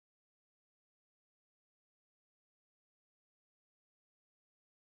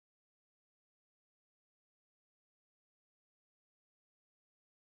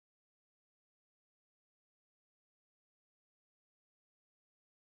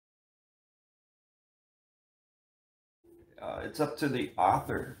it's up to the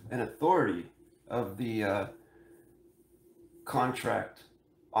author and authority of the contract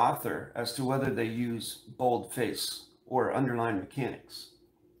author as to whether they use boldface or underline mechanics.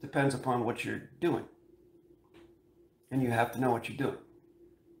 Depends upon what you're doing. And you have to know what you're doing.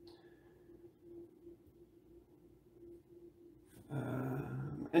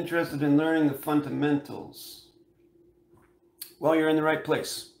 Interested in learning the fundamentals? Well, you're in the right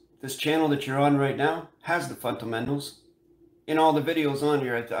place. This channel that you're on right now has the fundamentals. In all the videos on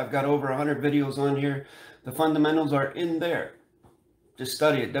here, I've got over 100 videos on here. The fundamentals are in there. Just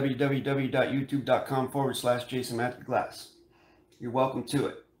study it, www.youtube.com/JasonMatthewGlass. You're welcome to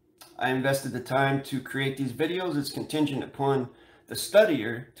it. I invested the time to create these videos. It's contingent upon the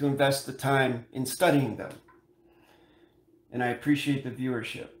studier to invest the time in studying them. And I appreciate the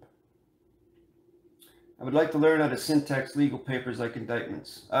viewership. I would like to learn how to syntax legal papers like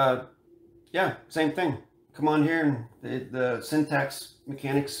indictments. Yeah, same thing. Come on here, and the syntax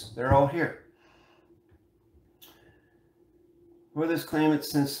mechanics, they're all here. For this claimant's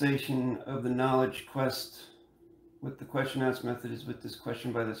sensation of the knowledge quest with the question asked method is with this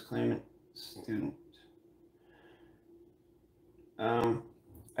question by this claimant student.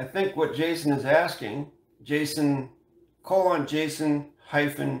 I think what Jason is asking, Jason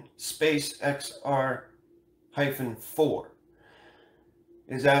hyphen space XR hyphen 4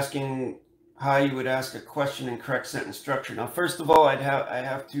 is asking how you would ask a question in correct sentence structure. Now, first of all, I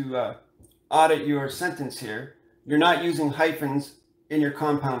have to audit your sentence here. You're not using hyphens in your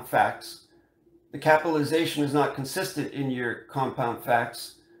compound facts. The capitalization is not consistent in your compound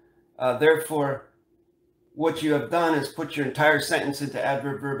facts. Therefore, what you have done is put your entire sentence into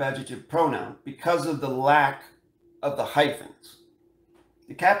adverb, verb, adjective, pronoun because of the lack of the hyphens.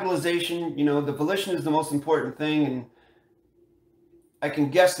 The capitalization, you know, the volition is the most important thing, and I can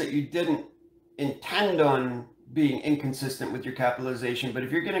guess that you didn't intend on being inconsistent with your capitalization, but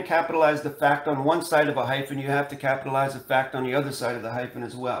if you're going to capitalize the fact on one side of a hyphen, you have to capitalize the fact on the other side of the hyphen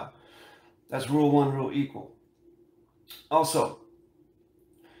as well. That's rule 1, rule equal. Also,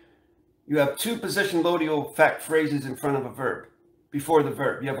 you have two position loadial fact phrases in front of a verb, before the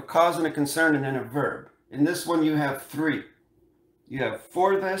verb. You have a cause and a concern and then a verb. In this one, you have 3. You have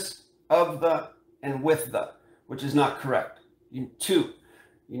for this, of the, and with the, which is not correct. You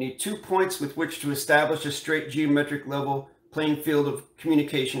need 2 points with which to establish a straight geometric level playing field of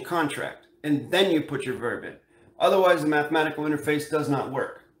communication contract. And then you put your verb in. Otherwise, the mathematical interface does not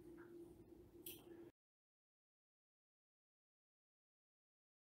work.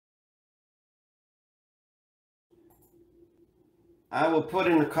 I will put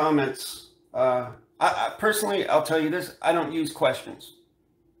in the comments, personally, I'll tell you this, I don't use questions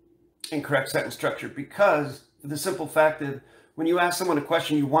in correct sentence structure because for the simple fact that when you ask someone a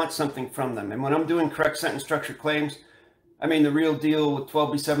question, you want something from them. And when I'm doing correct sentence structure claims, I mean the real deal with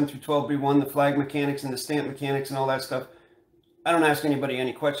 12B7 through 12B1, the flag mechanics and the stamp mechanics and all that stuff, I don't ask anybody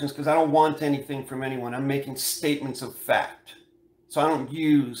any questions because I don't want anything from anyone. I'm making statements of fact. So I don't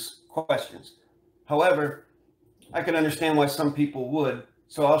use questions. However, I can understand why some people would.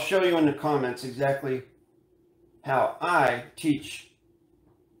 So I'll show you in the comments exactly how I teach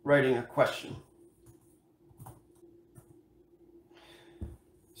writing a question.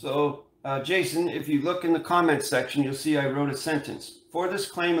 So, Jason, if you look in the comments section, you'll see I wrote a sentence. For this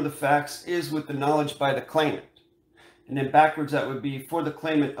claim of the facts is with the knowledge by the claimant. And then backwards that would be for the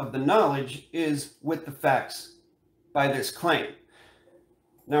claimant of the knowledge is with the facts by this claim.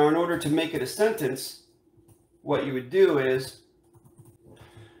 Now, in order to make it a sentence, what you would do is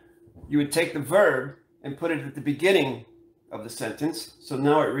you would take the verb and put it at the beginning of the sentence. So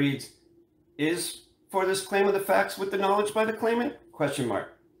now it reads, is for this claim of the facts with the knowledge by the claimant? Question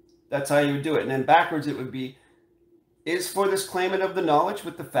mark. That's how you would do it. And then backwards it would be, is for this claimant of the knowledge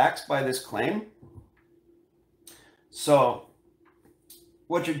with the facts by this claim? So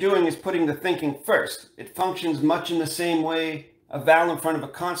what you're doing is putting the thinking first. It functions much in the same way a vowel in front of a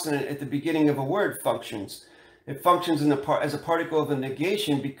consonant at the beginning of a word functions. It functions as a particle of a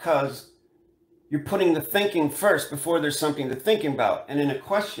negation because you're putting the thinking first before there's something to think about. And in a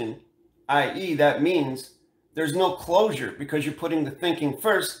question, i.e., that means there's no closure because you're putting the thinking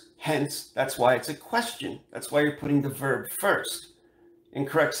first. Hence, that's why it's a question. That's why you're putting the verb first in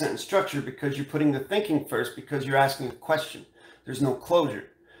correct sentence structure, because you're putting the thinking first because you're asking a question. There's no closure.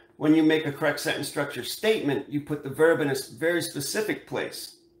 When you make a correct sentence structure statement, you put the verb in a very specific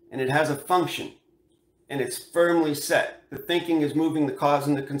place and it has a function. And it's firmly set. The thinking is moving the cause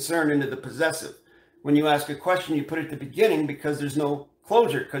and the concern into the possessive. When you ask a question, you put it at the beginning because there's no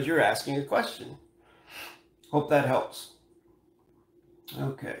closure because you're asking a question. Hope that helps.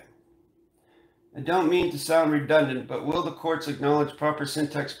 Okay. I don't mean to sound redundant, but will the courts acknowledge proper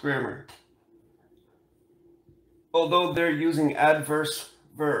syntax grammar, although they're using adverse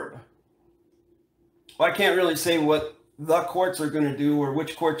verb? Well, I can't really say what the courts are going to do or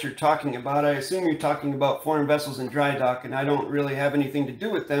which courts you're talking about. I assume you're talking about foreign vessels and dry dock, and I don't really have anything to do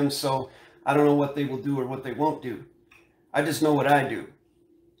with them, so I don't know what they will do or what they won't do. I just know what I do.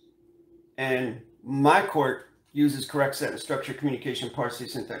 And my court uses correct sentence structure, communication, parse,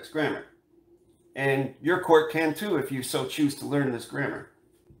 syntax, grammar. And your court can too if you so choose to learn this grammar.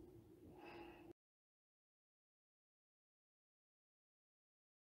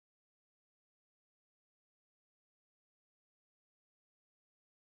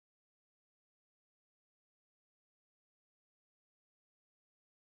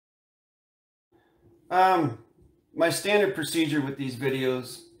 My standard procedure with these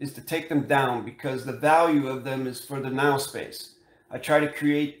videos is to take them down because the value of them is for the now space. I try to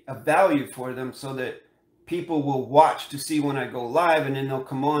create a value for them so that people will watch to see when I go live, and then they'll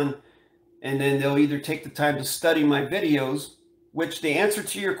come on and then they'll either take the time to study my videos, which the answer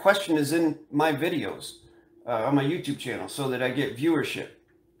to your question is in my videos on my YouTube channel, so that I get viewership.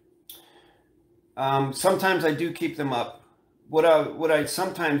 Sometimes I do keep them up. What I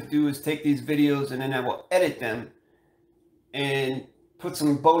sometimes do is take these videos and then I will edit them and put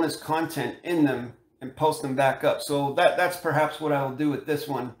some bonus content in them and post them back up. So that's perhaps what I will do with this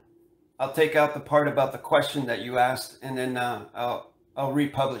one. I'll take out the part about the question that you asked, and then I'll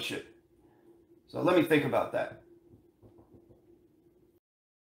republish it. So let me think about that.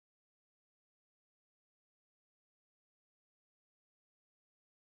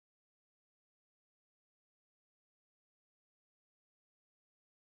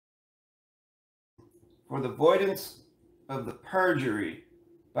 For the avoidance of the perjury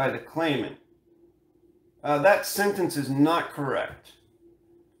by the claimant, that sentence is not correct,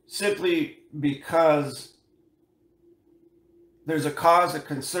 simply because there's a cause, a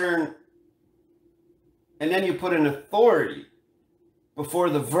concern, and then you put an authority before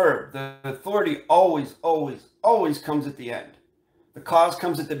the verb. The authority always comes at the end. The cause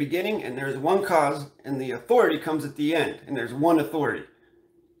comes at the beginning, and there's one cause, and the authority comes at the end, and there's one authority.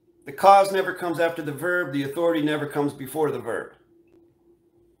 The cause never comes after the verb. The authority never comes before the verb.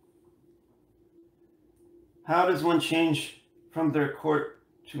 How does one change from their court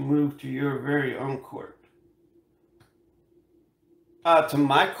to move to your very own court? To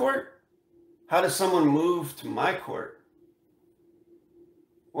my court? How does someone move to my court?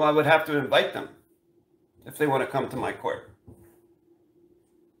 Well, I would have to invite them if they want to come to my court.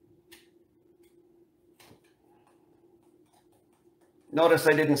 Notice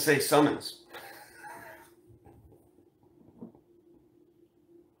I didn't say summons.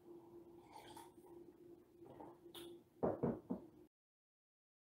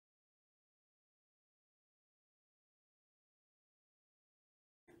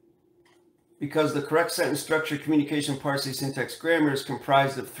 Because the correct sentence structure, communication, parse, syntax, grammar is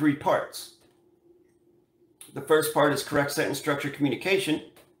comprised of 3 parts. The first part is correct sentence structure, communication,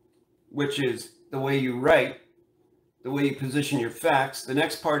 which is the way you write, the way you position your facts. The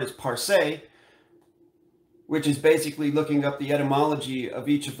next part is parse, which is basically looking up the etymology of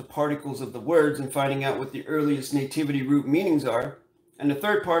each of the particles of the words and finding out what the earliest nativity root meanings are. And the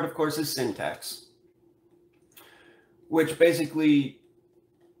third part, of course, is syntax, which basically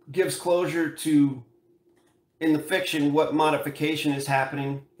gives closure to, in the fiction, what modification is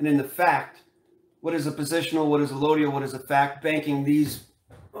happening, and in the fact, what is a positional, what is a loadial, what is a fact, banking these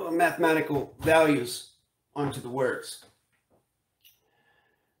mathematical values onto the words.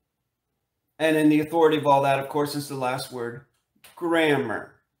 And then the authority of all that, of course, is the last word,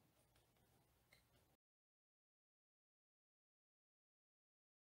 grammar.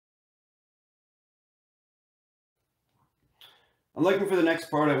 I'm looking for the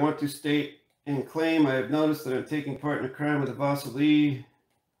next part. I want to state and claim I have noticed that I'm taking part in a crime with a Vasily.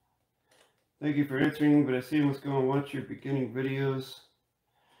 Thank you for answering, but I see you must go and watch your beginning videos.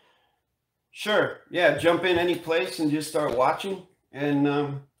 Sure. Yeah, jump in any place and just start watching. And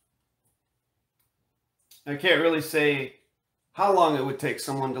I can't really say how long it would take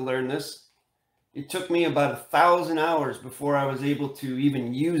someone to learn this. It took me about 1,000 hours before I was able to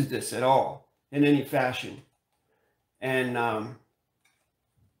even use this at all in any fashion. And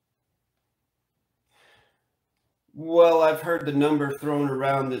well, I've heard the number thrown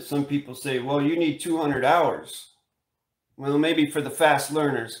around that some people say, well, you need 200 hours. Well, maybe for the fast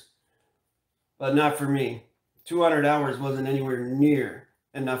learners, but not for me. 200 hours wasn't anywhere near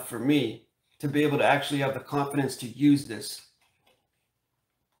enough for me to be able to actually have the confidence to use this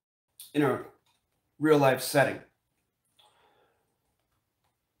in a real life setting.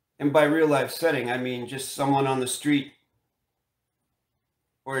 And by real life setting, I mean just someone on the street,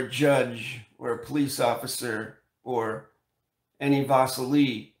 or a judge, or a police officer, or any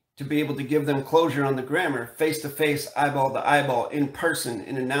Vasily, to be able to give them closure on the grammar, face-to-face, eyeball to eyeball, in person,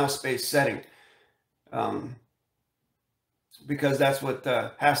 in a now space setting. Because that's what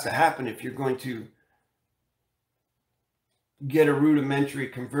has to happen if you're going to get a rudimentary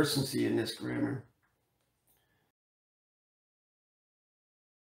conversancy in this grammar.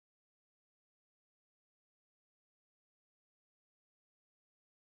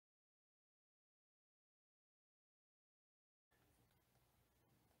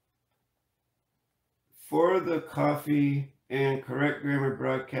 For the Coffee and Correct Grammar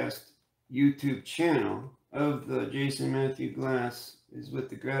Broadcast YouTube channel of the Jason Matthew Glass is with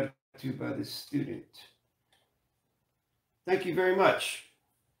the gratitude by the student. Thank you very much,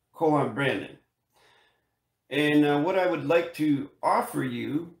 Brandon. And what I would like to offer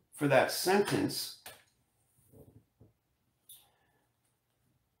you for that sentence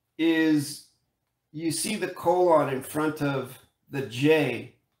is, you see the colon in front of the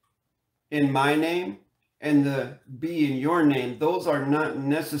J in my name and the B in your name. Those are not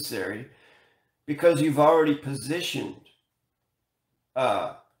necessary because you've already positioned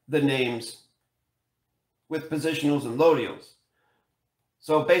the names with positionals and loadials.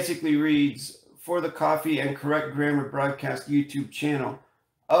 So it basically reads, for the Coffee and Correct Grammar Broadcast YouTube channel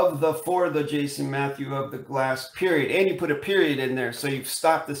of the for the Jason Matthew of the Glass, period. And you put a period in there, so you've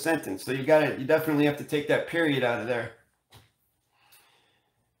stopped the sentence. So you definitely have to take that period out of there.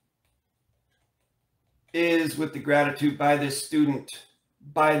 Is with the gratitude by this student,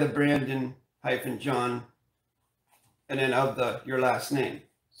 by the Brandon -John, and then of your last name.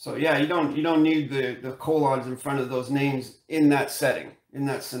 So yeah, you don't need the colons in front of those names in that setting, in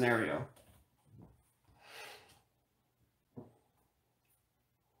that scenario.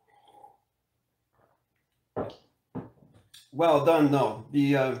 Well done, though.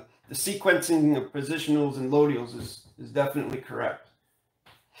 The sequencing of positionals and loadials is definitely correct.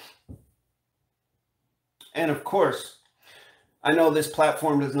 And of course, I know this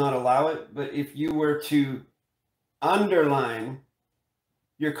platform does not allow it, but if you were to underline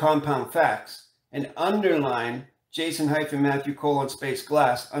your compound facts and underline Jason-Matthew :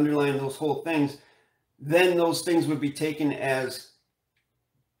 Glass, underline those whole things, then those things would be taken as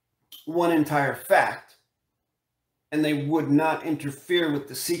one entire fact, and they would not interfere with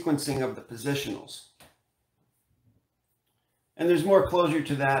the sequencing of the positionals. And there's more closure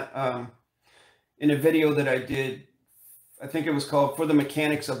to that in a video that I did. I think it was called For the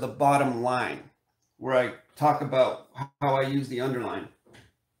Mechanics of the Bottom Line, where I talk about how I use the underline.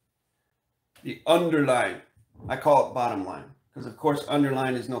 The underline, I call it bottom line, because of course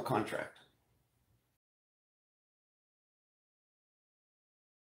underline is no contract.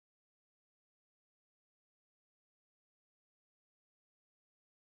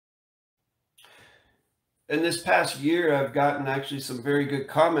 In this past year, I've gotten actually some very good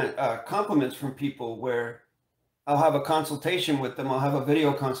compliments from people where I'll have a consultation with them. I'll have a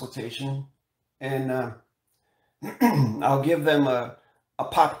video consultation, and I'll give them a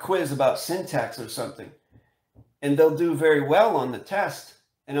pop quiz about syntax or something, and they'll do very well on the test.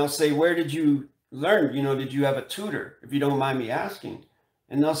 And I'll say, where did you learn? Did you have a tutor, if you don't mind me asking?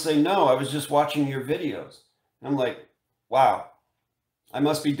 And they'll say, no, I was just watching your videos. And I'm like, wow, I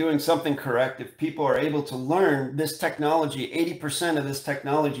must be doing something correct if people are able to learn this technology, 80% of this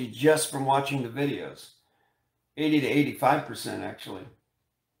technology, just from watching the videos. 80 to 85%, actually.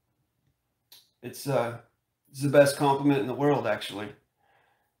 It's the best compliment in the world, actually,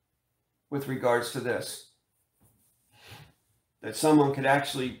 with regards to this. That someone could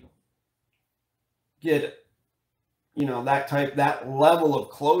actually get, that level of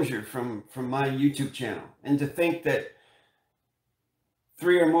closure from my YouTube channel. And to think that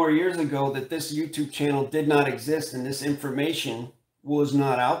 3 or more years ago that this YouTube channel did not exist and this information was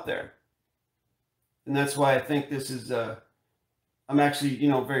not out there. And that's why I think this is, I'm actually,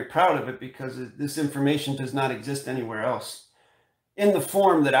 very proud of it, because this information does not exist anywhere else in the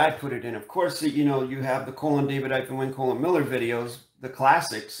form that I put it in. Of course, you have the DAVID-WYNN Miller videos, the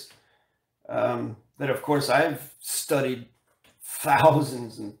classics, that of course I've studied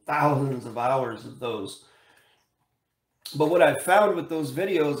thousands and thousands of hours of those. But what I've found with those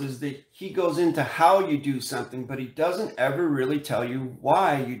videos is that he goes into how you do something, but he doesn't ever really tell you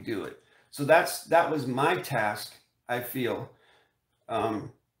why you do it. So that was my task, I feel.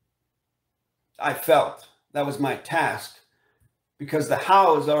 I felt that was my task, because the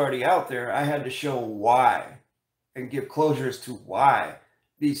how is already out there. I had to show why and give closures to why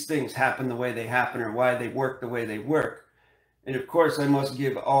these things happen the way they happen, or why they work the way they work. And of course, I must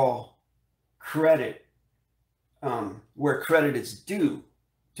give all credit where credit is due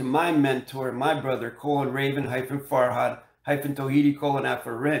to my mentor, my brother,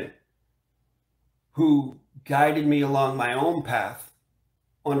 Raven-Farhad-Tohidi-Afarin, who guided me along my own path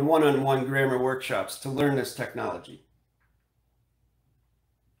on one-on-one grammar workshops to learn this technology.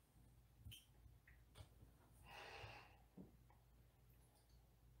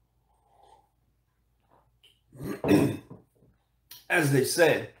 As they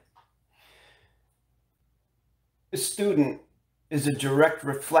say, a student is a direct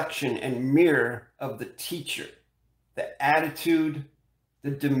reflection and mirror of the teacher. The attitude,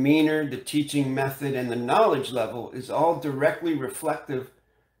 the demeanor, the teaching method, and the knowledge level is all directly reflective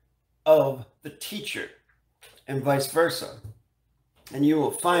of the teacher, and vice versa. And you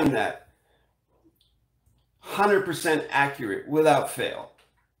will find that 100% accurate without fail.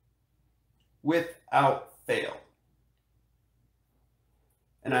 Without fail.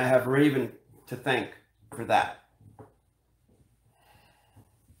 And I have Raven to thank for that.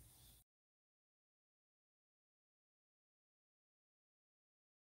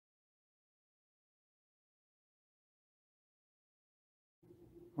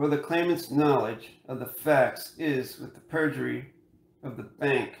 For the claimant's knowledge of the facts is with the perjury of the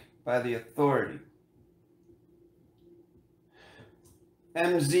bank by the authority.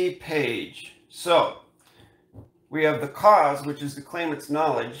 MZ page. So we have the cause, which is the claimant's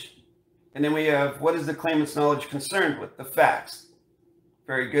knowledge, and then we have what is the claimant's knowledge concerned with? The facts.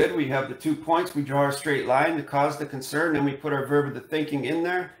 Very good. We have the 2 points. We draw a straight line, the cause, the concern, and we put our verb of the thinking in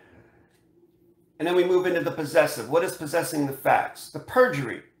there. And then we move into the possessive. What is possessing the facts? The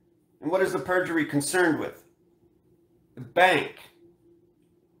perjury. And what is the perjury concerned with? The bank.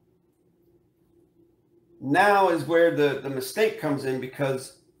 Now is where the mistake comes in,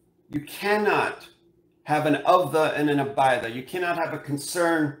 because you cannot have an of the and an a by the. You cannot have a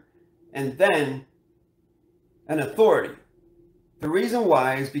concern and then an authority. The reason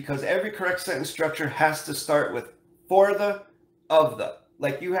why is because every correct sentence structure has to start with for the, of the.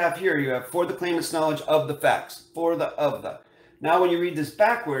 Like you have here, you have for the claimant's knowledge of the facts, for the, of the. Now when you read this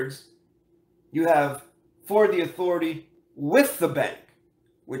backwards, you have for the authority with the bank,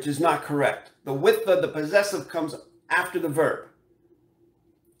 which is not correct. The with the possessive comes after the verb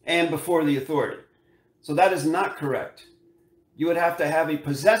and before the authority. So that is not correct. You would have to have a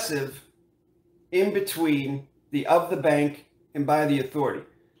possessive in between the of the bank and by the authority.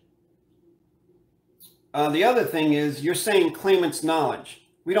 The other thing is you're saying claimant's knowledge.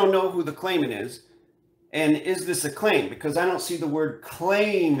 We don't know who the claimant is. And is this a claim? Because I don't see the word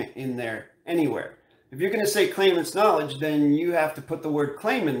claim in there anywhere. If you're going to say claimant's knowledge, then you have to put the word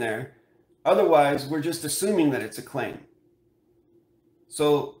claim in there. Otherwise, we're just assuming that it's a claim.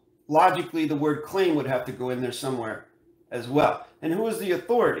 So logically, the word claim would have to go in there somewhere as well. And who is the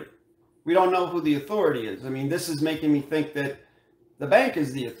authority? We don't know who the authority is. I mean, this is making me think that the bank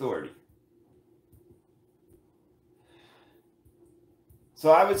is the authority.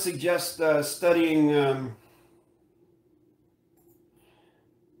 So I would suggest studying,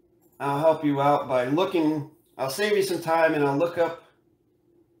 I'll help you out by looking, I'll save you some time and I'll look up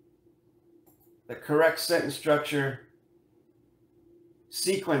the correct sentence structure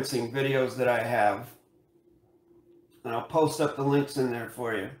sequencing videos that I have. And I'll post up the links in there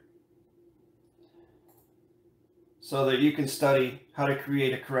for you, so that you can study how to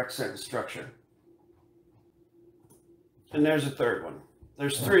create a correct sentence structure. And there's a third one.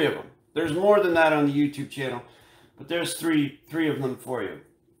 There's 3 of them. There's more than that on the YouTube channel, but there's three of them for you.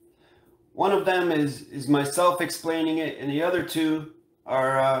 One of them is myself explaining it, and the other 2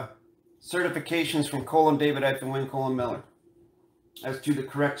 are certifications from DAVID-WYNN, Miller, as to the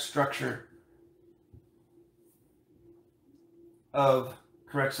correct structure of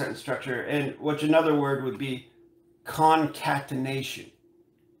correct sentence structure, and which another word would be concatenation.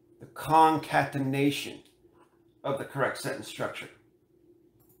 The concatenation of the correct sentence structure.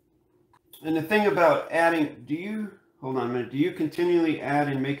 And the thing about adding, hold on a minute, do you continually add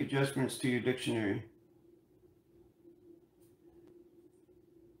and make adjustments to your dictionary?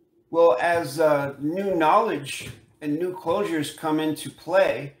 Well, as new knowledge and new closures come into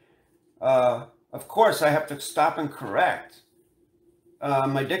play, of course I have to stop and correct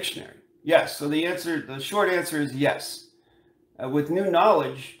my dictionary. Yes, so the short answer is yes. With new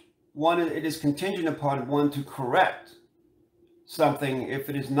knowledge, it is contingent upon one to correct something if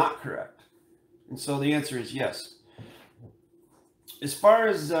it is not correct. And so the answer is yes. As far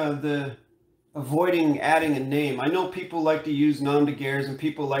as the avoiding adding a name, I know people like to use nom de guerres and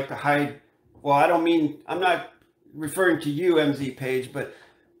people like to hide. Well, I'm not referring to you, MZ Page, but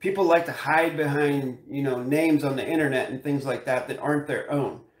people like to hide behind, you know, names on the internet and things like that that aren't their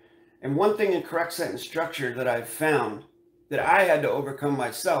own. And one thing in correct sentence structure that I've found that I had to overcome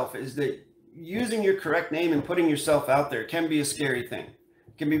myself is that using your correct name and putting yourself out there can be a scary thing.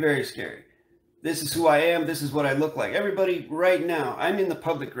 It can be very scary. This is who I am. This is what I look like. Everybody right now, I'm in the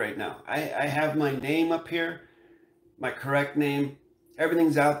public right now. I have my name up here, my correct name.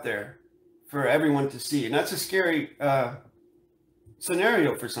 Everything's out there for everyone to see. And that's a scary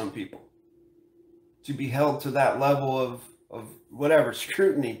scenario for some people, to be held to that level of whatever,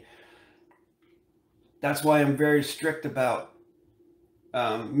 scrutiny. That's why I'm very strict about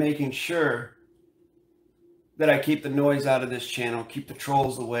making sure that I keep the noise out of this channel, keep the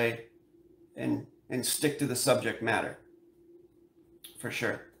trolls away, and stick to the subject matter, for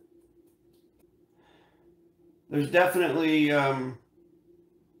sure. There's definitely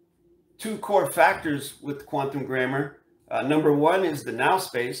two core factors with quantum grammar. Number one is the now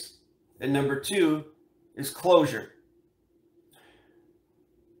space, and number two is closure.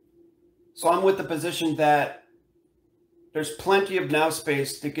 So I'm with the position that there's plenty of now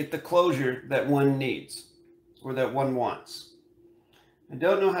space to get the closure that one needs or that one wants. I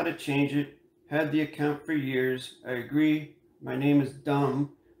don't know how to change it. Had the account for years. I agree. My name is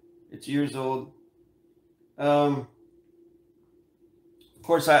dumb. It's years old. Of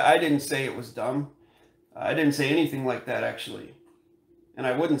course, I didn't say it was dumb. I didn't say anything like that, actually. And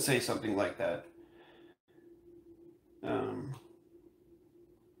I wouldn't say something like that.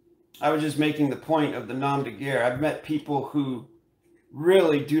 I was just making the point of the nom de guerre. I've met people who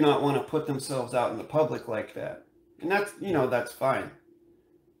really do not want to put themselves out in the public like that. And that's, you know, that's fine.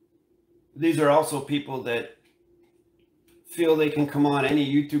 These are also people that feel they can come on any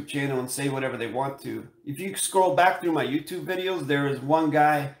YouTube channel and say whatever they want to. If you scroll back through my YouTube videos, there is one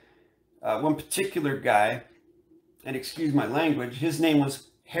guy, one particular guy, and excuse my language, his name was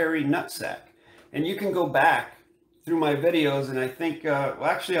Harry Nutsack. And you can go back through my videos, and I think, well,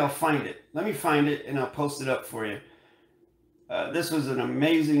 actually, I'll find it. Let me find it, and I'll post it up for you. This was an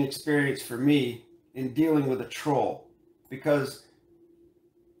amazing experience for me in dealing with a troll, because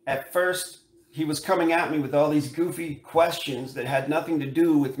at first, he was coming at me with all these goofy questions that had nothing to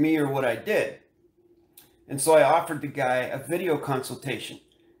do with me or what I did. And so I offered the guy a video consultation,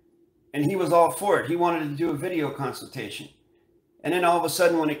 and he was all for it. He wanted to do a video consultation. And then all of a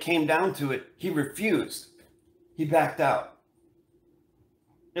sudden, when it came down to it, he refused. He backed out.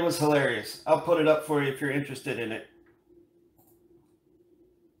 It was hilarious. I'll put it up for you if you're interested in it.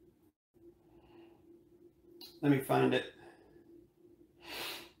 Let me find it.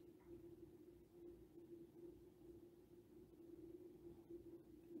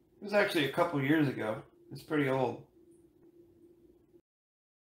 It was actually a couple years ago. It's pretty old.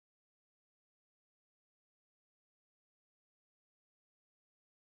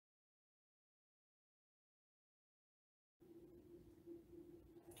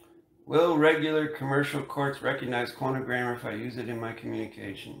 Will regular commercial courts recognize quantum grammar if I use it in my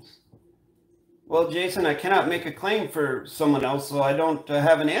communications? Well, Jason, I cannot make a claim for someone else, so I don't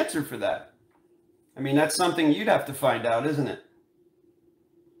have an answer for that. I mean, that's something you'd have to find out, isn't it?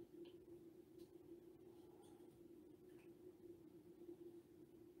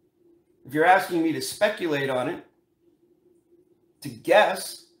 If you're asking me to speculate on it, to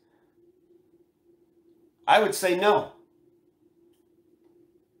guess, I would say no.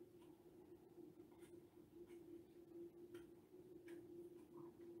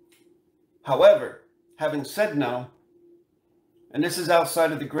 However, having said no, and this is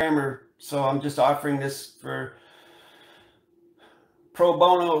outside of the grammar, so I'm just offering this for pro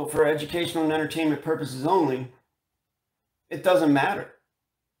bono, for educational and entertainment purposes only, it doesn't matter.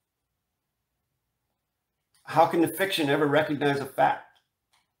 How can the fiction ever recognize a fact?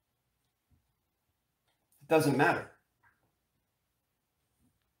 It doesn't matter.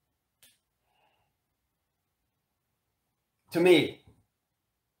 To me,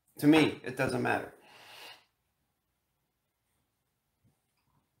 it doesn't matter.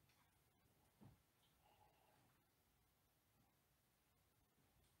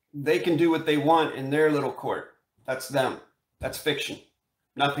 They can do what they want in their little court. That's them. That's fiction.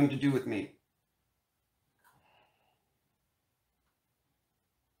 Nothing to do with me.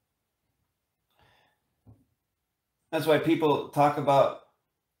 That's why people talk about,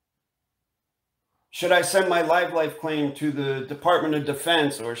 should I send my live life claim to the Department of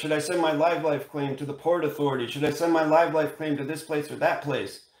Defense, or should I send my live life claim to the Port Authority? Should I send my live life claim to this place or that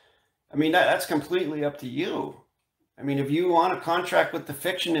place? I mean, that's completely up to you. I mean, if you want to contract with the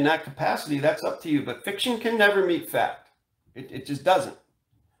fiction in that capacity, that's up to you. But fiction can never meet fact. It just doesn't.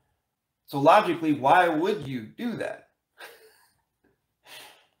 So logically, why would you do that?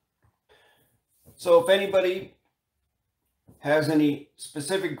 So if anybody has any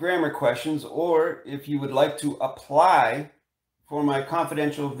specific grammar questions, or if you would like to apply for my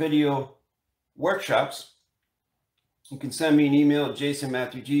confidential video workshops, you can send me an email at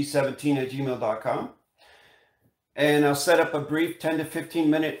jasonmatthewg17@gmail.com, and I'll set up a brief 10 to 15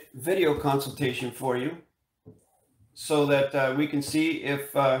 minute video consultation for you so that we can see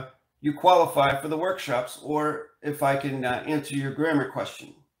if you qualify for the workshops, or if I can answer your grammar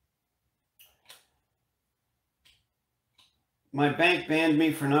question. My bank banned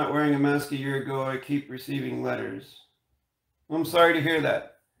me for not wearing a mask a year ago. I keep receiving letters. I'm sorry to hear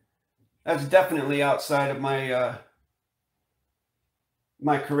that. That's definitely outside of my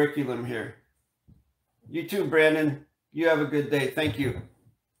my curriculum here. You too, Brandon. You have a good day. Thank you.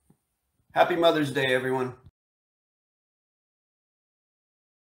 Happy Mother's Day, everyone.